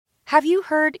Have you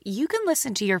heard you can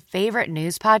listen to your favorite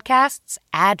news podcasts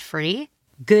ad-free?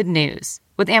 Good news.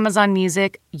 With Amazon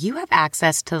Music, you have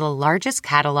access to the largest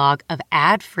catalog of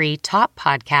ad-free top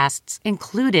podcasts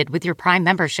included with your Prime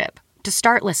membership. To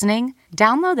start listening,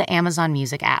 download the Amazon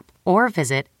Music app or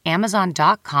visit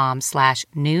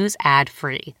amazon.com/news ad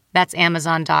free. That's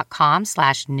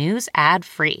amazon.com/news ad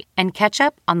free and catch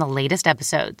up on the latest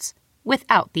episodes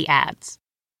without the ads.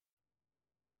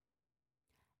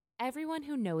 Everyone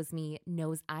who knows me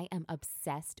knows I am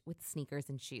obsessed with sneakers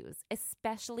and shoes,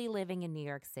 especially living in New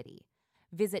York City.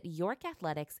 Visit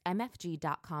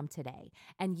YorkAthleticsMFG.com today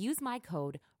and use my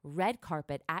code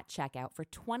REDCARPET at checkout for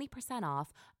 20%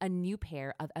 off a new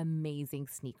pair of amazing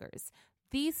sneakers.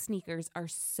 These sneakers are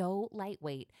so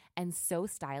lightweight and so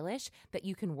stylish that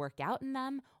you can work out in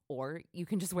them or you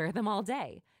can just wear them all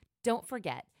day. Don't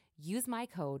forget, use my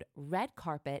code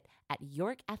REDCARPET at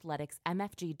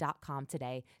YorkAthleticsMFG.com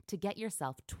today to get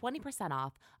yourself 20%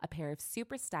 off a pair of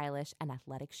super stylish and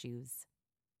athletic shoes.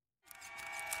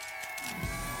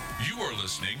 You are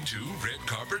listening to Red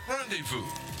Carpet Rendezvous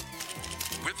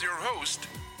with your host,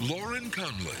 Lauren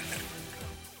Conlon.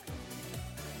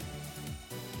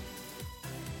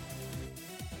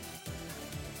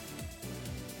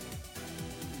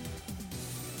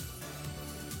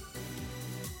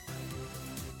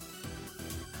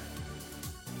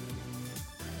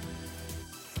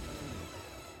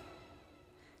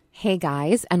 Hey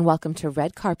guys, and welcome to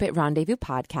Red Carpet Rendezvous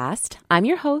Podcast. I'm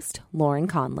your host, Lauren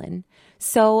Conlon.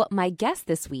 So my guest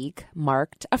this week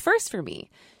marked a first for me.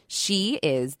 She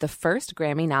is the first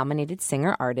Grammy-nominated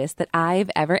singer-artist that I've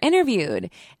ever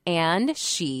interviewed, and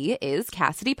she is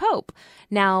Cassadee Pope.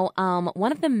 Now,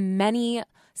 one of the many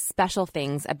special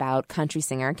things about country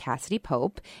singer Cassadee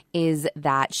Pope is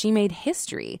that she made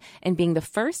history in being the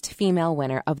first female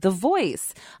winner of The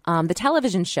Voice, the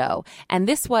television show. And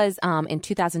this was in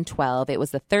 2012. It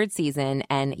was the third season.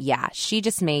 And yeah, she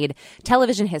just made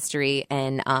television history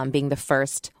in being the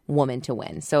first woman to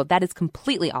win. So that is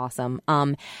completely awesome.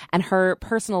 And her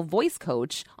personal voice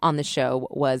coach on the show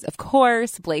was, of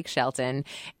course, Blake Shelton.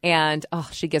 And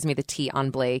she gives me the tea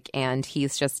on Blake, and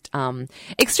he's just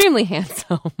extremely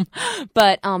handsome.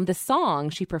 But the song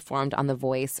she performed on The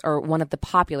Voice, or one of the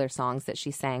popular songs that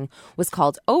she sang, was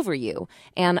called Over You.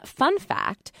 And fun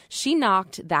fact, she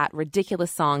knocked that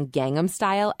ridiculous song Gangnam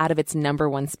Style out of its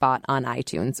 #1 spot on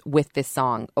iTunes with this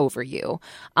song Over You.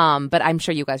 But I'm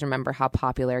sure you guys remember how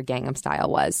popular Gangnam Style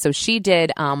was. So she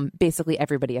did basically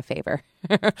everybody a favor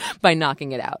by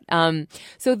knocking it out.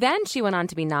 So then she went on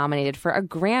to be nominated for a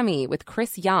Grammy with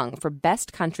Chris Young for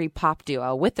Best Country Pop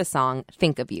Duo with the song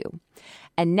Think of You.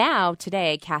 And now,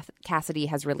 today, Cassadee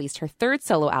has released her third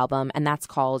solo album, and that's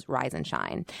called Rise and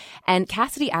Shine. And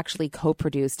Cassadee actually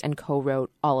co-produced and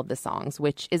co-wrote all of the songs,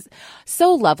 which is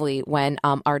so lovely when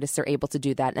artists are able to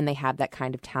do that and they have that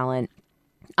kind of talent.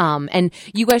 And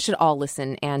you guys should all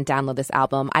listen and download this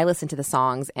album. I listened to the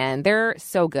songs and they're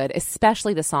so good,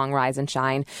 especially the song Rise and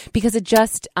Shine, because it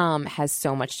just has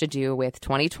so much to do with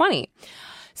 2020.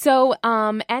 So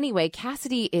anyway,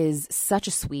 Cassadee is such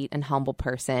a sweet and humble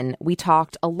person. We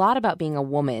talked a lot about being a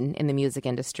woman in the music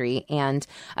industry and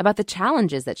about the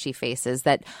challenges that she faces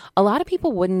that a lot of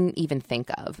people wouldn't even think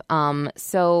of.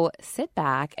 So sit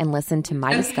back and listen to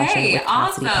my discussion with Cassadee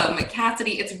Awesome. Pope.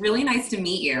 Cassadee, it's really nice to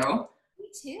meet you.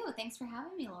 Too. Thanks for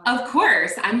having me, Lauren. Of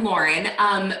course. I'm Lauren.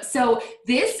 So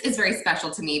this is very special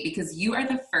to me because you are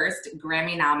the first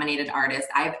Grammy-nominated artist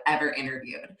I've ever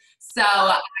interviewed. So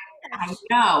I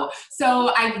know.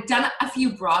 So I've done a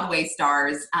few Broadway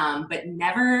stars, but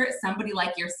never somebody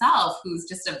like yourself who's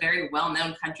just a very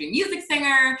well-known country music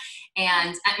singer.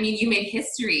 And I mean, you made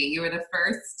history. You were the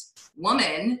first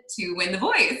woman to win The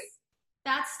Voice.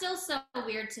 That's still so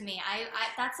weird to me. I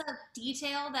that's a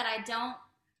detail that I don't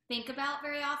think about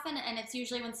very often, and it's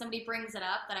usually when somebody brings it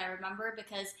up that I remember,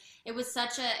 because it was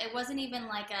it wasn't even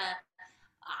like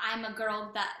I'm a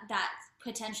girl that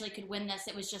potentially could win this.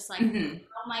 It was just like, How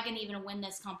am I going to even win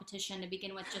this competition to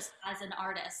begin with, just as an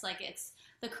artist? Like, it's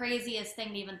the craziest thing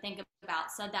to even think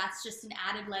about. So that's just an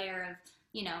added layer of,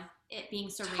 it being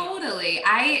surreal. Totally.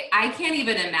 I can't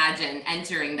even imagine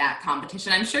entering that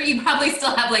competition. I'm sure you probably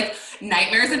still have like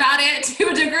nightmares about it to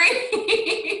a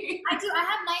degree. I do. I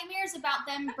have nightmares about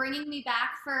them bringing me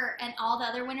back and all the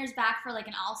other winners back for like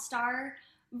an all-star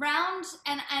round.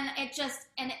 And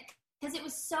because it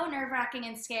was so nerve-wracking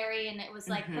and scary, and it was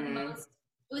like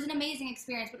it was an amazing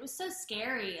experience, but it was so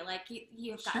scary. Like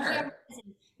you've got cameras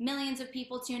and millions of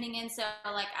people tuning in. So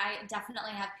like, I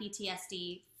definitely have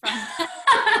PTSD from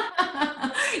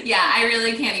Yeah, I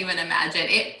really can't even imagine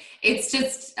it. It's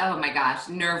just, oh my gosh,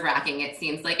 nerve-wracking. It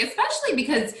seems like, especially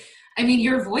because I mean,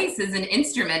 your voice is an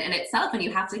instrument in itself and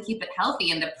you have to keep it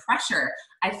healthy. And the pressure,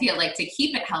 I feel like, to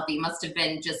keep it healthy must have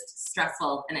been just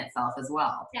stressful in itself as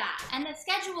well. Yeah, and the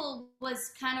schedule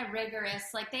was kind of rigorous.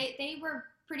 Like they were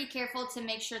pretty careful to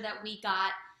make sure that we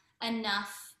got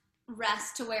enough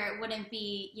rest to where it wouldn't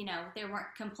be, there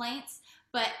weren't complaints.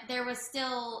 But there was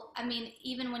still, I mean,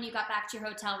 even when you got back to your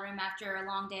hotel room after a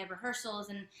long day of rehearsals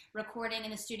and recording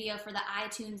in the studio for the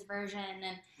iTunes version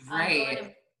and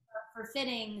going for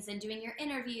fittings and doing your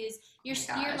interviews, you're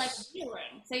like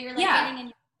healing. So you're like getting in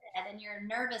your bed and you're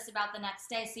nervous about the next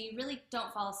day. So you really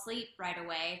don't fall asleep right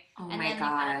away. Oh and my then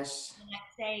gosh. the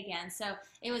next day again. So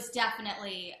it was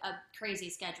definitely a crazy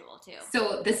schedule too.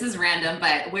 So this is random,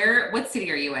 but what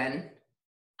city are you in?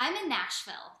 I'm in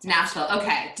Nashville. Nashville.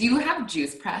 Okay. Do you have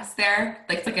Juice Press there?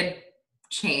 Like it's like a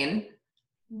chain?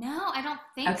 No, I don't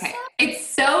think so. Okay. It's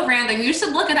so random. You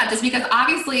should look it up just because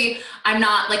obviously I'm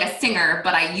not like a singer,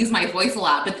 but I use my voice a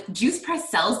lot. But Juice Press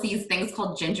sells these things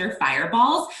called ginger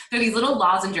fireballs. They're these little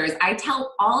lozenges. I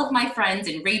tell all of my friends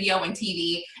in radio and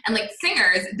TV and like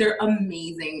singers, they're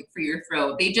amazing for your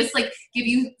throat. They just like give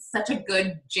you such a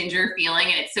good ginger feeling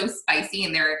and it's so spicy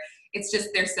and they're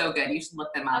so good. You should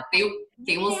look them up.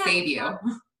 They will save you.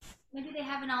 Maybe they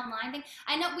have an online thing.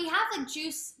 I know we have like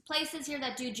juice places here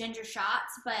that do ginger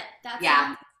shots, but that's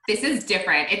this is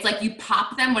different. It's like you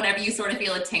pop them whenever you sort of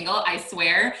feel a tingle. I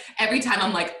swear, every time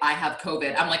I'm like, I have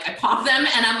COVID. I'm like, I pop them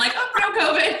and I'm like, oh, no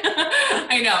COVID.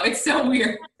 I know, it's so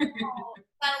weird.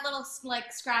 Got a little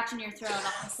like scratch in your throat.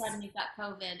 All of a sudden you've got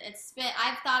COVID.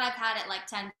 I've thought I've had it like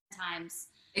 10 times.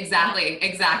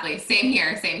 Exactly. Same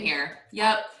here.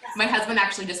 Yep. My husband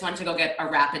actually just wanted to go get a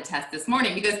rapid test this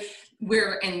morning because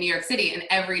we're in New York City and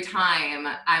every time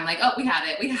I'm like, oh, we have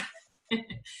it.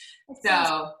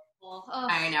 So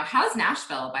I know. How's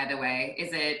Nashville, by the way?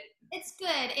 It's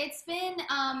good. It's been,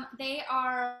 they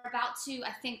are about to,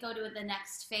 I think, go to the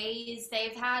next phase.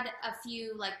 They've had a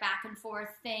few like back and forth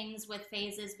things with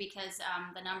phases because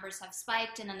the numbers have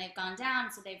spiked and then they've gone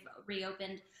down. So they've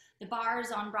reopened the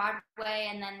bars on Broadway,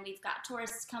 and then we've got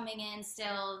tourists coming in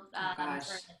still for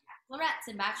bachelorettes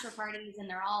and bachelor parties, and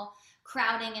they're all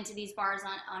crowding into these bars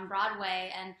on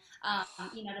Broadway. And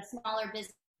the smaller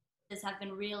businesses they've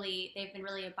been really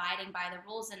abiding by the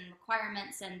rules and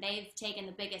requirements, and they've taken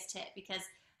the biggest hit because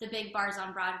the big bars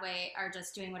on Broadway are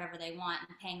just doing whatever they want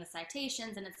and paying the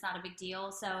citations, and it's not a big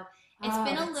deal. So it's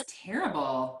been a little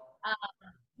terrible.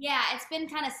 Yeah, it's been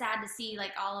kind of sad to see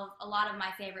like a lot of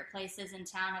my favorite places in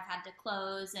town have had to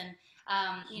close. And,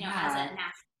 as a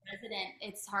Nashville resident,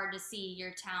 it's hard to see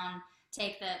your town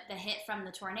take the hit from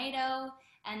the tornado.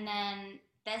 And then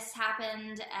this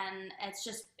happened and it's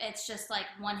just like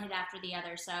one hit after the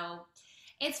other. So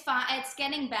it's fine. It's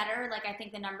getting better. Like I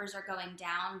think the numbers are going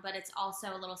down, but it's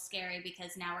also a little scary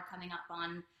because now we're coming up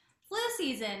on flu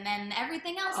season and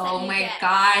everything else. Oh my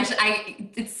gosh.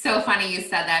 It's so funny you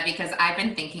said that because I've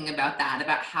been thinking about that,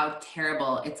 about how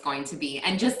terrible it's going to be.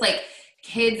 And just like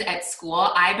kids at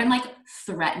school, I've been like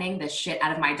threatening the shit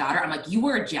out of my daughter. I'm like, you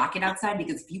wear a jacket outside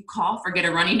because if you cough or get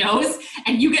a runny nose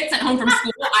and you get sent home from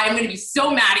school, I'm going to be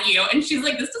so mad at you. And she's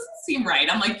like, this doesn't seem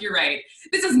right. I'm like, you're right.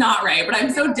 This is not right. But I'm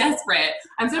so desperate.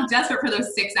 I'm so desperate for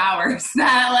those 6 hours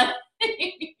that like,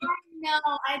 no,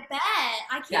 I bet.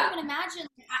 I can't even imagine.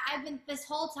 This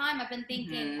whole time I've been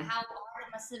thinking how hard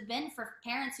it must have been for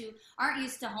parents who aren't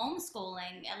used to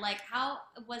homeschooling. And like, how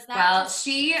was that?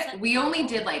 Well, we only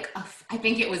did like, I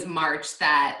think it was March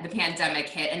that the pandemic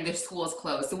hit and the schools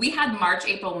closed. So we had March,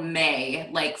 April, May,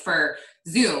 like for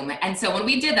Zoom. And so when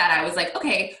we did that, I was like,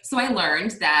 okay, so I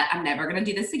learned that I'm never going to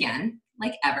do this again.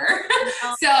 Like ever.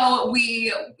 So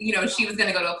we, she was going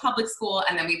to go to a public school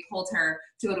and then we pulled her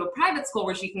to go to a private school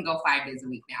where she can go 5 days a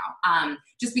week now.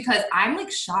 Just because I'm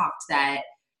like shocked that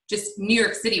just New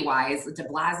York City wise, de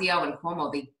Blasio and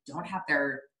Cuomo, they don't have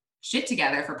their shit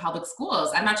together for public schools.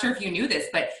 I'm not sure if you knew this,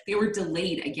 but they were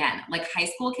delayed again. Like high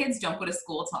school kids don't go to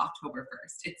school till October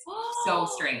 1st. It's so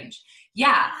strange.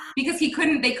 Yeah. Because they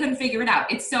couldn't figure it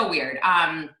out. It's so weird.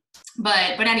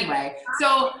 But anyway,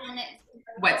 so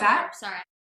what's that? Sorry.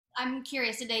 I'm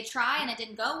curious. Did they try and it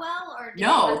didn't go well? Or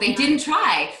No, they didn't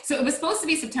try. So it was supposed to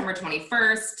be September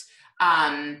 21st.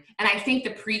 And I think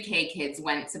the pre-K kids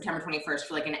went September 21st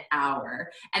for like an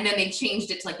hour. And then they changed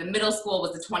it to like the middle school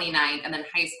was the 29th and then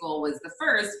high school was the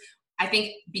 1st. I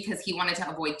think because he wanted to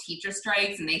avoid teacher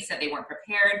strikes and they said they weren't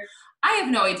prepared. I have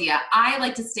no idea. I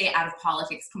like to stay out of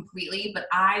politics completely, but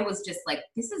I was just like,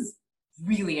 this is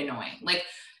really annoying. Like,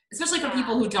 especially for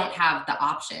people who don't have the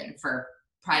option for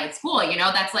private school,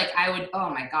 that's like, oh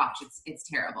my gosh, it's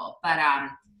terrible. But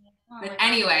But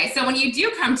anyway, so when you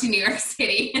do come to New York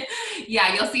City,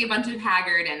 yeah, you'll see a bunch of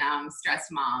haggard and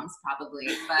stressed moms probably.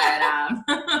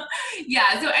 But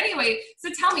yeah, so anyway, so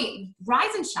tell me,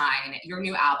 Rise and Shine, your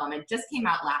new album, it just came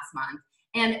out last month,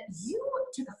 and you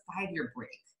took a 5-year break.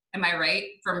 Am I right?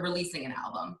 From releasing an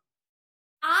album?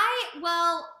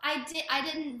 I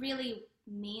didn't really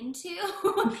mean to.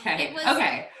 Okay.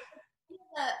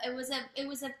 It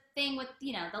was a thing with,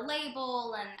 the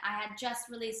label, and I had just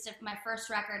released my first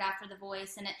record after The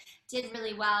Voice, and it did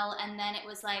really well. And then it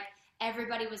was like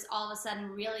everybody was all of a sudden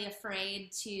really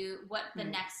afraid to what the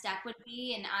next step would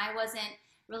be, and I wasn't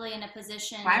really in a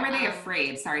position. Why were they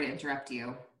afraid? Sorry to interrupt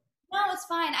you. No, it's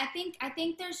fine. I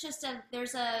think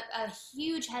there's a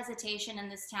huge hesitation in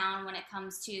this town when it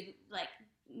comes to like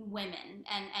women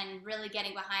and really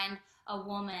getting behind a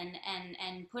woman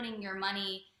and putting your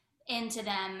money into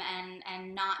them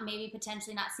and not maybe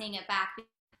potentially not seeing it back,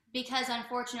 because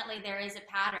unfortunately there is a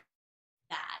pattern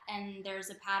of that, and there's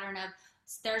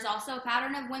also a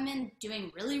pattern of women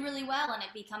doing really, really well and it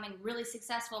becoming really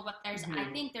successful, but I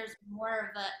think there's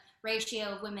more of a ratio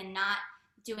of women not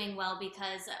doing well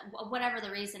because whatever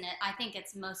the reason I think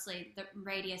it's mostly the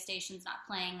radio stations not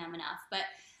playing them enough, but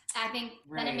I think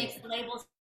then it makes the labels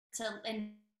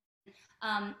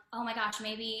oh my gosh,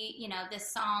 maybe,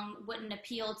 this song wouldn't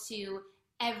appeal to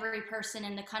every person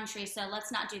in the country, so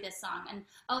let's not do this song. And,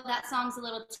 oh, that song's a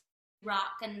little too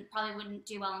rock and probably wouldn't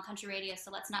do well on country radio,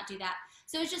 so let's not do that.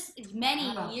 So it's just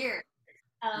many years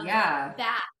of back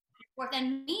and forth,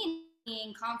 and me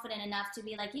being confident enough to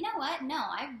be like, you know what? No,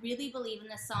 I really believe in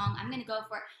this song. I'm going to go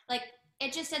for it. Like,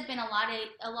 it just had been a lot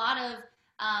of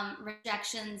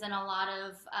rejections and a lot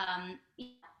of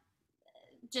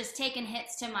just taking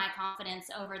hits to my confidence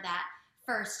over that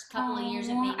first couple of years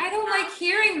of being. I don't like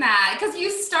hearing that, because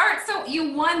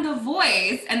you won The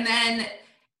Voice, and then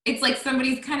it's like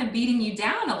somebody's kind of beating you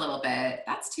down a little bit.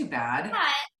 That's too bad.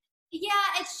 Yeah,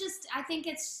 it's just, I think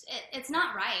it's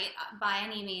not right by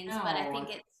any means, but I think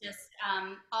it's just,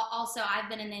 also I've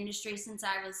been in the industry since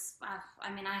I was, I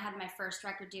had my first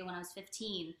record deal when I was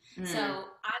 15. So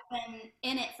I've been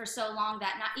in it for so long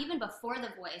that not even before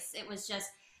The Voice, it was just,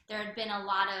 there had been a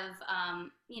lot of,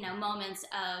 moments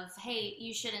of, hey,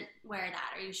 you shouldn't wear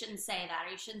that, or you shouldn't say that,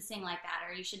 or you shouldn't sing like that,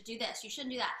 or you should do this, you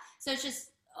shouldn't do that. So it's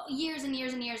just years and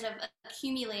years and years of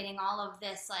accumulating all of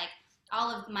this, like, all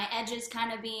of my edges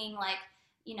kind of being like,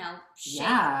 shaped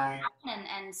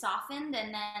and softened.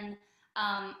 And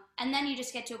then you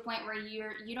just get to a point where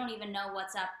you don't even know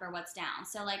what's up or what's down.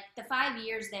 So like the 5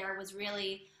 years there was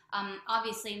really,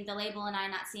 obviously the label and I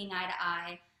not seeing eye to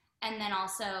eye. And then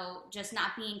also just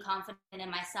not being confident in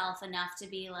myself enough to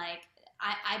be like,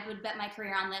 I would bet my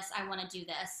career on this. I want to do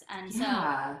this. And so,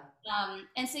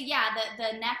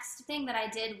 the next thing that I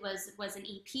did was an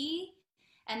EP,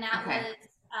 and that was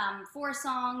 4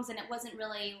 songs, and it wasn't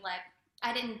really like,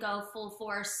 I didn't go full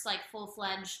force, like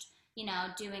full-fledged,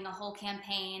 doing a whole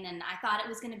campaign, and I thought it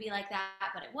was going to be like that,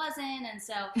 but it wasn't. And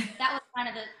so that was kind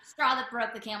of the straw that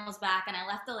broke the camel's back, and I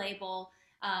left the label.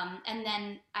 And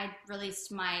then I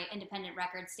released my independent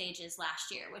record Stages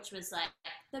last year, which was like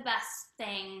the best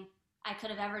thing I could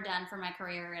have ever done for my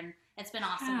career, and it's been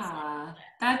awesome. Yeah,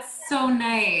 that's so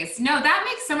nice. No, that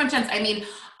makes so much sense. I mean,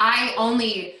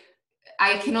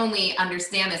 I can only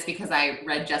understand this because I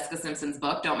read Jessica Simpson's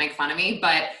book, Don't Make Fun of Me,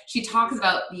 but she talks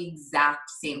about the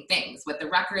exact same things with the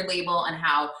record label and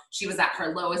how she was at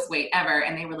her lowest weight ever,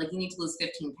 and they were like, you need to lose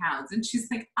 15 pounds. And she's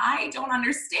like, I don't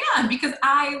understand because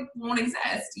I won't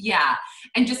exist. Yeah.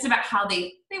 And just about how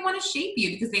they want to shape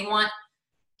you because they want,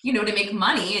 to make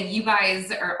money, and you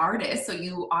guys are artists. So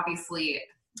you obviously,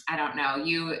 I don't know,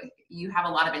 you have a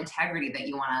lot of integrity that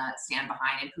you want to stand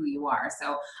behind and who you are.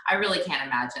 So I really can't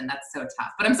imagine. That's so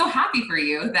tough. But I'm so happy for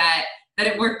you that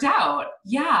it worked out.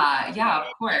 Yeah,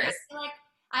 of course. Like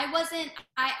I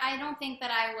don't think that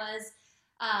I was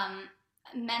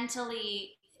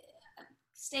mentally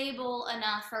stable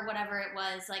enough or whatever it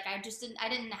was. Like I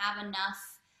didn't have enough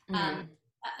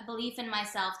belief in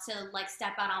myself to like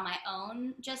step out on my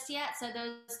own just yet. So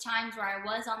those times where I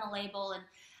was on the label and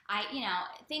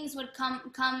things would come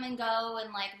and go,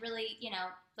 and like really,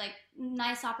 like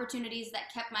nice opportunities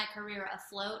that kept my career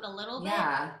afloat a little bit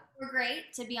were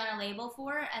great to be on a label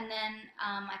for. And then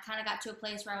I kind of got to a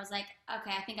place where I was like,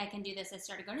 okay, I think I can do this. I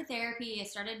started going to therapy. I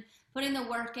started putting the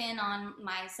work in on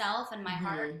myself and my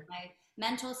heart, my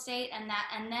mental state, and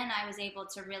then I was able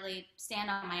to really stand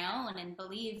on my own and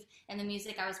believe in the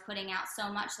music I was putting out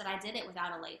so much that I did it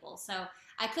without a label. So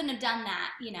I couldn't have done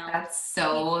that, That's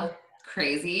so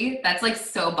crazy. That's like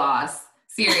so boss.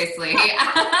 Seriously.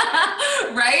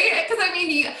 Right? Because I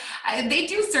mean, they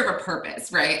do serve a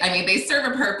purpose, right? I mean, they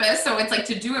serve a purpose. So it's like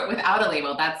to do it without a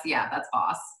label. That's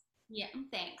boss. Yeah,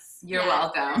 thanks. You're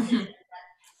welcome.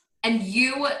 And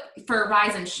you, for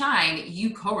Rise and Shine,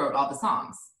 you co-wrote all the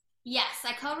songs. Yes,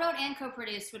 I co-wrote and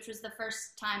co-produced, which was the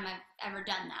first time I've ever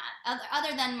done that,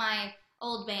 other than my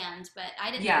old band, but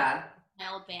I didn't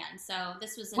my old band, so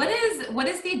this was what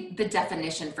is the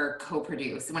definition for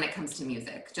co-produce when it comes to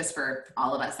music, just for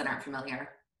all of us that aren't familiar?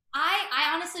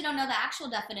 I honestly don't know the actual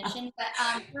definition, but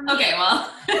for me, okay,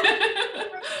 well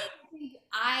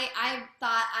I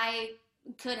thought I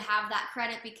could have that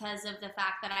credit because of the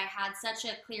fact that I had such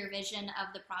a clear vision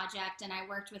of the project, and I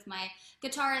worked with my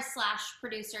guitarist /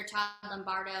 producer Todd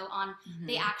Lombardo on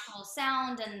the actual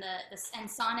sound and and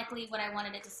sonically what I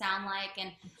wanted it to sound like,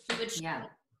 and he would show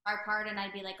our part and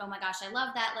I'd be like, oh my gosh, I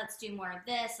love that, let's do more of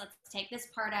this, let's take this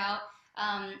part out,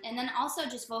 and then also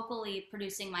just vocally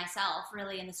producing myself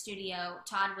really in the studio.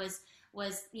 Todd was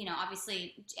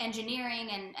obviously engineering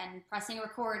and pressing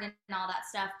record and all that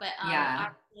stuff, but I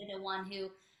was really the one who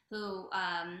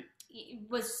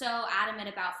was so adamant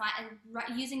about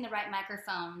using the right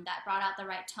microphone that brought out the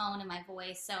right tone in my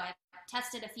voice. So I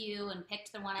tested a few and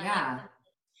picked the one I liked.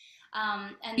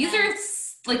 And these are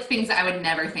like things that I would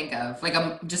never think of, like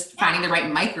just finding the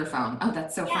right microphone. Oh,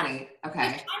 that's so funny.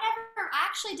 Okay. I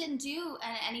actually didn't do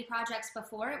any projects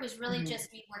before. It was really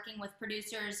just me working with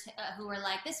producers who were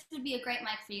like, this would be a great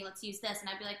mic for you, let's use this. And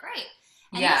I'd be like, great.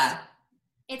 And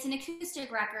it's an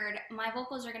acoustic record. My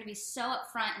vocals are going to be so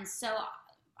upfront and so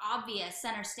obvious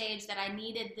center stage that I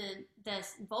needed the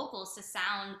vocals to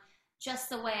sound just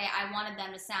the way I wanted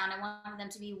them to sound. I wanted them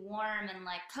to be warm and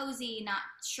like cozy, not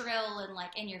shrill and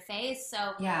like in your face. So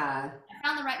I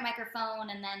found the right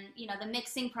microphone, and then, the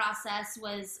mixing process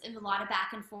was a lot of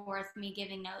back and forth, me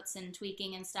giving notes and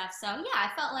tweaking and stuff. So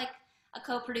I felt like a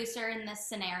co-producer in this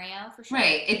scenario for sure.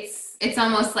 Right. It's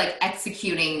almost like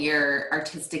executing your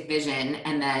artistic vision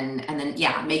and then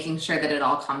making sure that it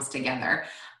all comes together.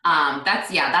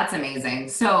 That's amazing.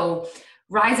 So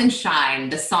Rise and Shine,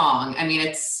 the song, I mean,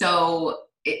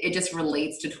 it just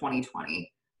relates to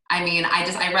 2020. I mean,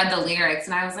 I read the lyrics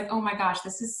and I was like, oh my gosh,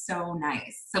 this is so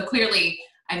nice. So clearly,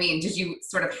 I mean, did you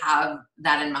sort of have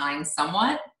that in mind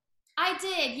somewhat? I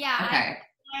did, yeah. Okay.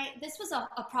 This was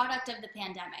a product of the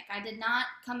pandemic. I did not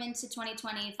come into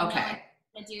 2020 knowing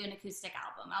to do an acoustic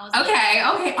album. I was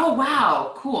okay. Oh,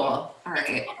 wow. Cool. All right.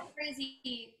 It's kind of a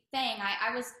crazy thing.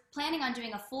 I was planning on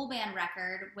doing a full band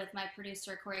record with my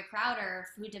producer Corey Crowder,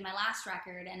 who did my last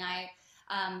record, and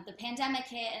the pandemic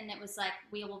hit, and it was like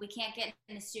we can't get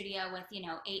in the studio with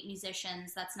 8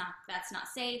 musicians. That's not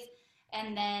safe.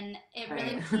 And then it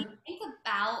really made me think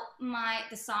about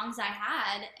the songs I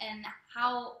had and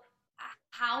how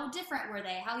different were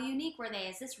they? How unique were they?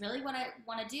 Is this really what I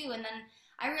want to do? And then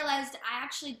I realized I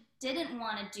actually didn't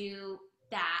want to do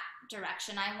that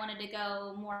direction. I wanted to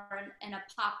go more in a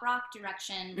pop rock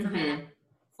direction for my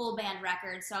full band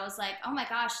record. So I was like, oh my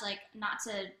gosh, like, not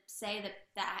to say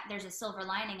that there's a silver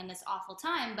lining in this awful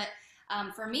time, but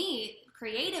for me,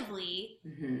 creatively,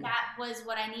 that was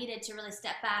what I needed to really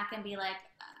step back and be like,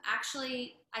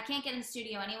 actually, I can't get in the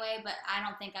studio anyway, but I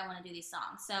don't think I want to do these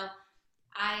songs. So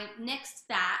I nixed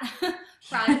that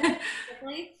project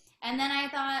quickly. And then I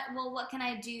thought, well, what can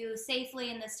I do safely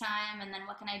in this time? And then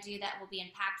what can I do that will be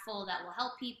impactful, that will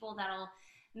help people, that'll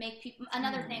make people.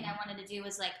 Another thing I wanted to do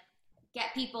was like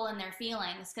get people in their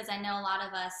feelings, because I know a lot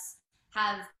of us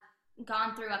have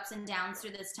gone through ups and downs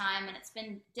through this time, and it's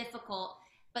been difficult.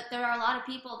 But there are a lot of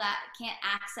people that can't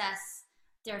access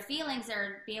their feelings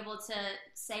or be able to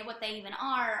say what they even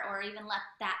are or even let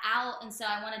that out. And so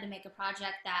I wanted to make a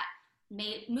project that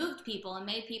moved people and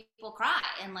made people cry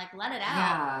and like let it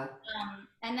out.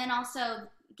 And then also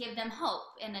give them hope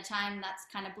in a time that's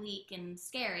kind of bleak and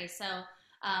scary. So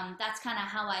that's kind of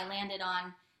how I landed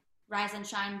on Rise and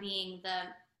Shine being the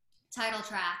title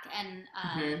track, and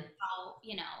how,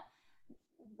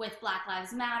 with Black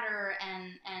Lives Matter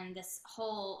and this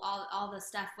whole, all the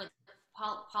stuff with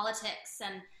politics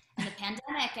and the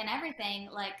pandemic and everything,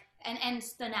 like, and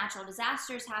the natural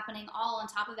disasters happening all on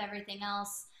top of everything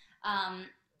else.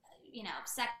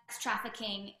 Sex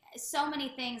trafficking, so many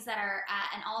things that are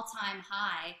at an all-time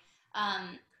high.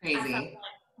 Crazy. I felt like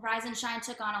Rise and Shine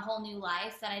took on a whole new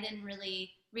life that I didn't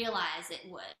really realize it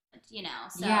would,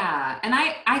 So. Yeah, and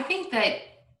I think that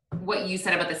what you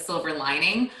said about the silver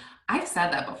lining, I've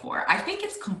said that before. I think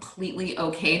it's completely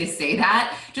okay to say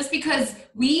that, just because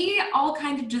we all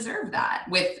kind of deserve that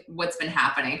with what's been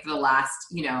happening for the last,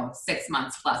 6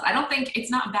 months plus. I don't think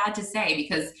it's not bad to say,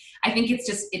 because I think it's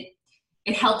just,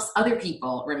 it helps other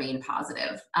people remain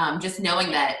positive. Just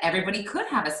knowing that everybody could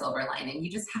have a silver lining.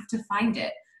 You just have to find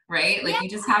it, right? Like you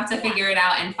just have to figure it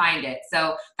out and find it.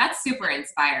 So that's super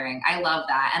inspiring. I love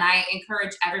that. And I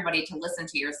encourage everybody to listen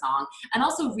to your song and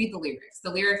also read the lyrics.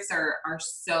 The lyrics are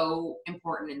so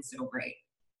important and so great.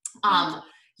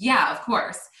 Yeah, of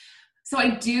course. So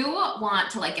I do want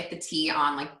to like get the tea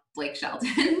on like Blake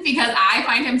Shelton because I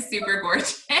find him super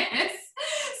gorgeous.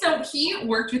 So he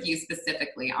worked with you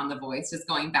specifically on The Voice, just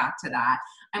going back to that.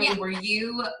 I mean, were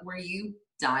you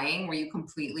dying? Were you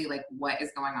completely like, what is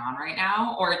going on right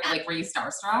now? Or like, were you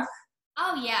starstruck?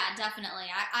 Oh yeah, definitely.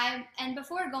 And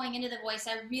before going into The Voice,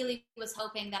 I really was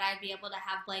hoping that I'd be able to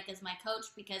have Blake as my coach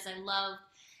because I love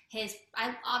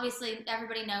obviously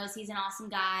everybody knows he's an awesome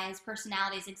guy. His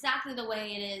personality is exactly the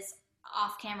way it is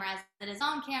off camera as it is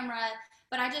on camera.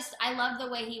 But I love the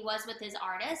way he was with his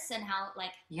artists and how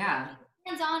like,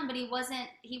 hands on, but he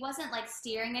wasn't like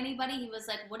steering anybody. He was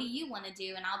like, what do you want to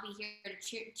do? And I'll be here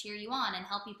to cheer you on and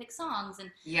help you pick songs. And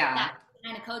that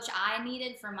kind of coach I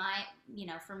needed for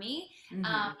for me.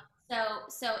 Mm-hmm.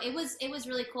 So it was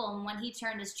really cool. And when he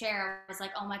turned his chair, I was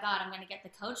like, oh my God, I'm going to get the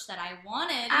coach that I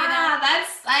wanted.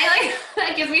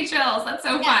 That gives me chills. That's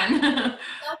so fun.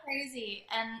 So crazy.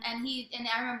 And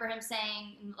I remember him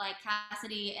saying like,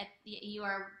 Cassadee, you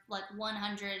are like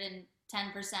 110%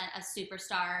 a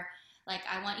superstar. Like,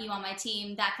 I want you on my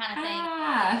team, that kind of thing.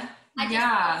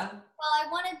 I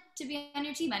wanted to be on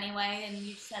your team anyway, and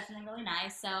you said something really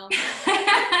nice, so.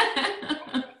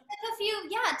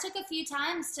 It took a few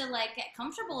times to, like, get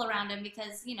comfortable around him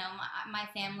because, my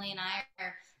family and I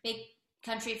are big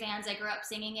country fans. I grew up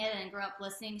singing it and grew up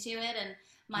listening to it, and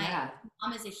my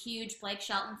mom is a huge Blake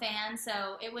Shelton fan,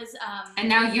 so it was. And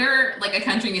now you're, like, a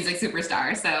country music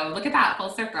superstar, so look at that, full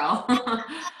circle.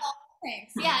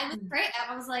 Thanks. Yeah, it was great.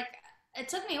 I was like, it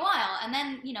took me a while. And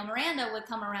then, Miranda would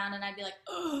come around and I'd be like,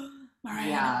 oh, Miranda.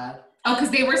 Yeah. Oh,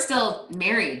 because they were still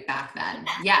married back then.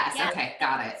 Yes. Yeah. Okay.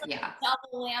 Got it. Yeah.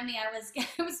 Double whammy. I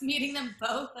was meeting them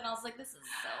both and I was like, this is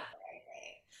so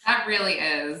great. That really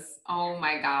is. Oh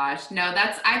my gosh. No,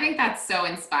 I think that's so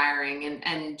inspiring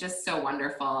and just so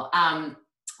wonderful.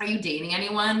 Are you dating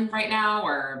anyone right now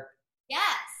or? Yes.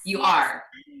 You are.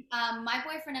 My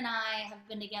boyfriend and I have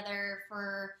been together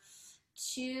for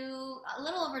a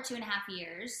little over 2.5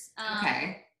 years.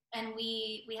 Okay. And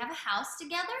we have a house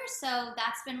together, so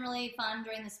that's been really fun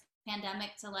during this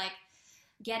pandemic to like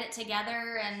get it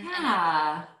together and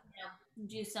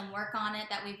do some work on it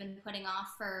that we've been putting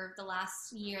off for the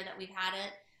last year that we've had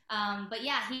it. But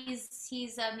yeah,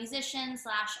 he's a musician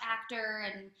 / actor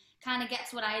and kind of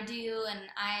gets what I do. And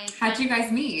how'd you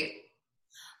guys meet?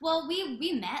 Well,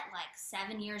 we met like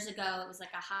 7 years ago. It was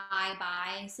like a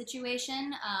hi-bye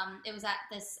situation. It was at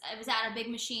a Big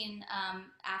Machine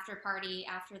after party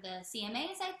after the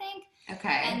CMAs, I think.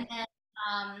 Okay.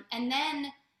 And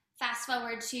then fast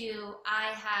forward to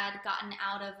I had gotten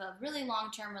out of a really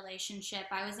long-term relationship.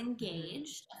 I was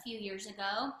engaged a few years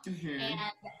ago, and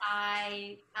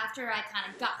after I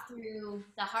kind of got through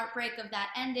the heartbreak of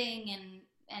that ending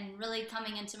and really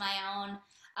coming into my own.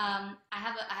 I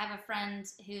have a friend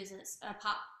who's a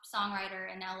pop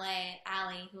songwriter in LA,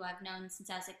 Allie, who I've known since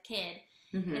I was a kid.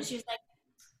 Mm-hmm. And she was like,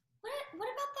 what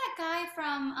about that guy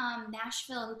from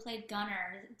Nashville who played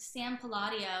Gunner, Sam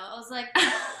Palladio? I was like,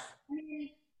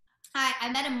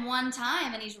 I met him one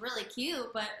time and he's really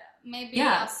cute, but maybe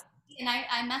I'll see. And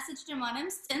I messaged him on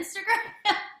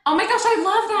Instagram. Oh my gosh, I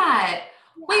love that.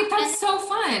 Yeah. Wait, that's so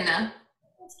fun.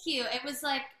 It's cute. It was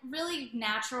like really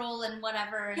natural and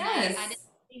whatever. And yes. I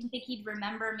didn't think he'd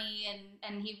remember me,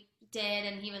 and he did,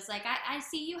 and he was like, I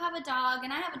see you have a dog,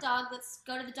 and I have a dog, let's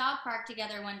go to the dog park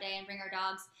together one day and bring our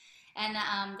dogs. And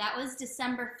that was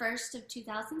December 1st of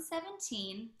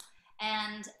 2017,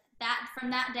 and from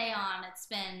that day on, it's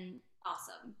been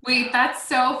awesome. Wait, that's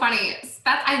so funny.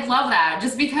 I love that,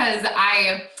 just because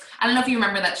I don't know if you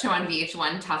remember that show on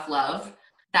VH1, Tough Love.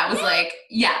 That was like,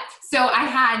 so I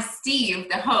had Steve,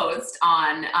 the host,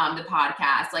 on the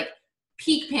podcast, like,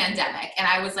 peak pandemic, and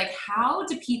I was like, how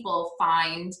do people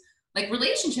find like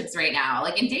relationships right now,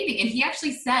 like in dating? And he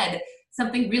actually said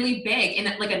something really big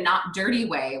in like a not dirty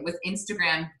way with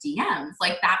Instagram DMs.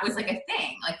 Like that was like a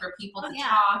thing, like for people to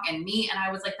talk and meet. And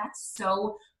I was like, that's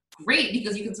so great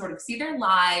because you can sort of see their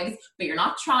lives, but you're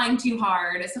not trying too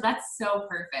hard. So that's so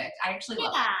perfect. I actually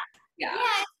love that. Yeah,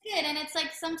 it's good. And it's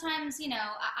like sometimes,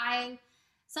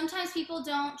 sometimes people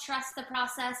don't trust the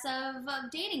process of a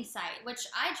dating site, which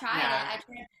I tried it. I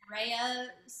tried the Raya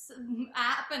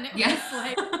app, and it was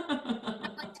like,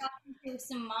 I'm like talking to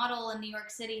some model in New York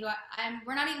City who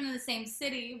we're not even in the same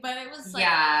city, but it was like.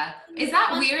 Yeah. Is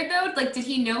that weird though? Like, did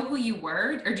he know who you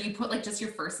were, or do you put like just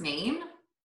your first name?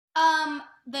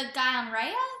 The guy on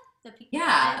Raya?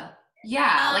 Yeah.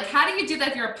 Yeah. Like, how do you do that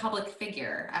if you're a public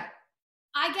figure?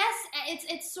 I guess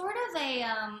it's sort of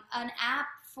an app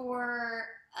for,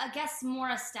 I guess, more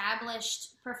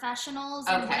established professionals.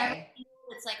 And whatever.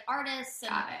 It's like artists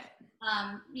and Got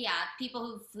it.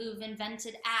 People who've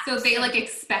invented apps. So they like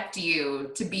expect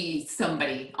you to be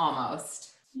somebody almost.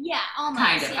 Yeah, almost.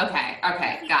 Kind of. Yeah.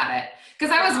 Okay. Got it.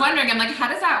 Because I was wondering, I'm like, how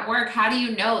does that work? How do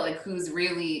you know, like, who's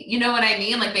really, you know what I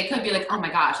mean? Like, they could be like, oh my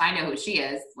gosh, I know who she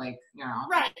is. Like, you know.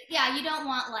 Right. Yeah. You don't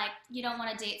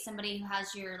want to date somebody who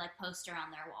has your like poster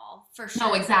on their wall, for sure.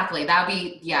 No, exactly. That'd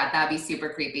be super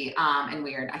creepy, and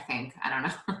weird, I think. I don't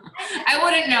know. I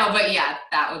wouldn't know, but yeah,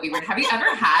 that would be weird. Have you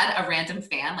ever had a random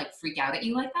fan like freak out at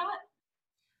you like that?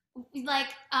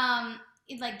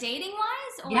 Like dating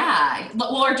wise? Or yeah.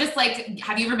 Or just like,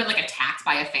 have you ever been like attacked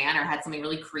by a fan or had something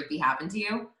really creepy happen to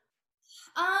you?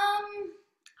 I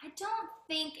don't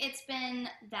think it's been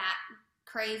that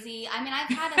crazy. I mean, I've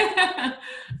had a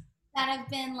that have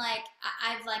been like,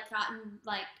 I've like gotten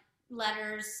like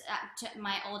letters to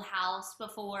my old house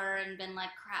before and been like,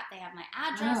 crap, they have my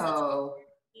address. Oh.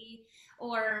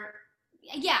 Or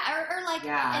like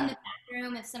in the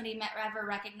bathroom, if somebody ever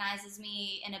recognizes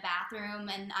me in a bathroom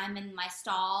and I'm in my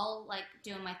stall, like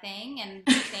doing my thing, and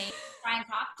they try and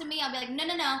talk to me, I'll be like, no,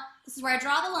 this is where I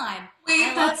draw the line.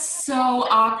 Wait, that's so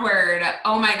awkward.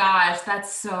 Oh my gosh,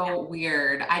 that's so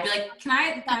weird. I'd be like, can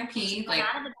I pee? Like,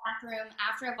 out of the bathroom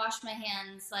after I wash my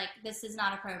hands, like, this is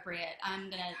not appropriate. I'm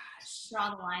gonna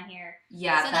draw the line here.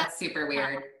 Yeah, so that's super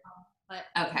weird. But,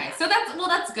 okay, yeah. So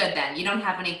that's good then. You don't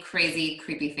have any crazy,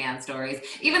 creepy fan stories,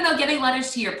 even though getting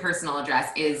letters to your personal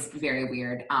address is very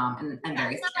weird and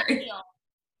very scary.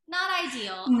 Not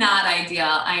ideal.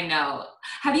 I know.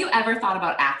 Have you ever thought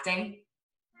about acting?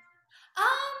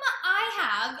 I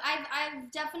have.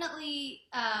 I've definitely.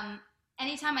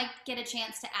 Anytime I get a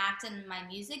chance to act in my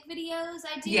music videos,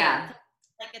 I do. Yeah.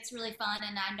 Like, it's really fun,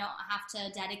 and I don't have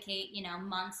to dedicate,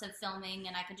 months of filming,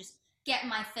 and I could just get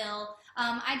my fill.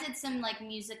 I did some like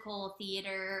musical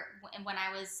theater when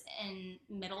I was in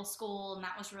middle school, and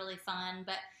that was really fun.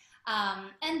 But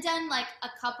and done like a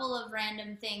couple of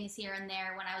random things here and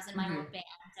there when I was in my old band.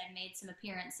 I made some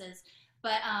appearances,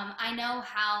 but I know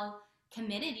how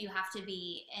committed you have to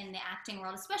be in the acting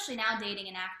world, especially now dating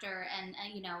an actor. And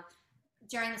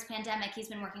during this pandemic, he's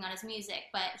been working on his music,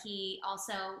 but he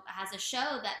also has a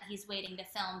show that he's waiting to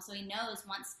film. So he knows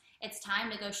once it's time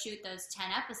to go shoot those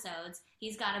 10 episodes,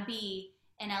 he's got to be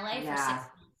in LA for 6 months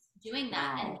doing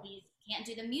that. Wow. And he can't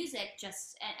do the music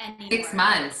just anymore. 6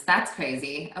 months. That's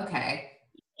crazy. Okay.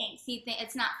 He thinks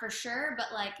it's not for sure, but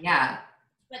like,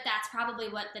 but that's probably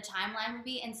what the timeline would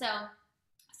be. And so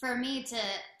for me to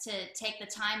take the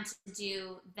time to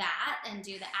do that and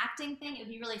do the acting thing, it would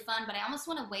be really fun, but I almost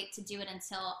want to wait to do it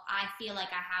until I feel like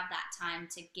I have that time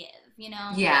to give,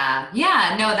 Yeah.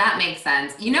 No, that makes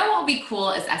sense. You know what would be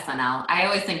cool is SNL. I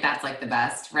always think that's like the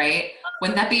best, right?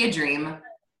 Wouldn't that be a dream?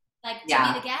 Like to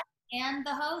be the guest and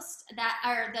the host,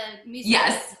 or the music.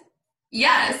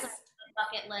 Yes.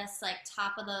 Bucket list, like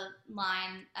top of the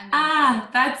line.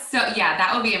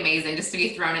 That would be amazing, just to be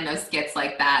thrown in those skits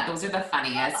like that. Those are the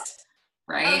funniest,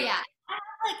 right? Oh yeah.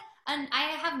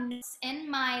 I have notes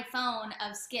in my phone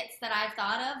of skits that I've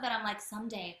thought of that I'm like,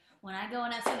 someday when I go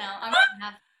on SNL, I'm gonna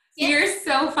have skits. You're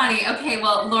so funny. Okay,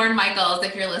 well, Lauren Michaels,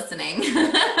 if you're listening,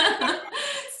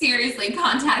 seriously,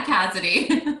 contact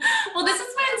Cassadee. Well, this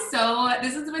has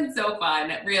been so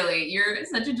fun. Really, you're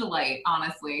such a delight,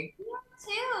 honestly.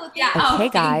 Too. Okay,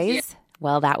 guys.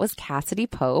 Well, that was Cassadee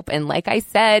Pope. And like I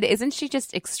said, isn't she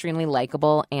just extremely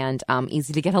likable and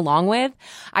easy to get along with?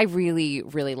 I really,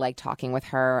 really like talking with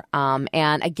her.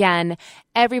 And again,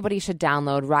 everybody should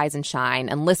download Rise and Shine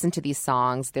and listen to these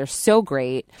songs. They're so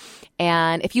great.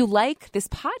 And if you like this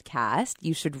podcast,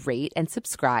 you should rate and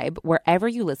subscribe wherever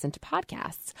you listen to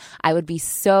podcasts. I would be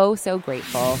so, so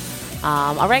grateful.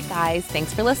 All right, guys.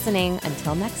 Thanks for listening.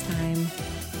 Until next time.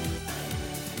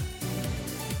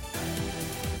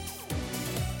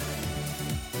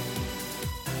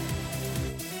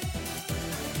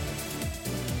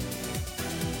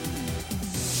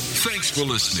 Thanks for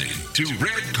listening to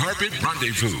Red Carpet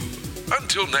Rendezvous.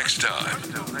 Until next time.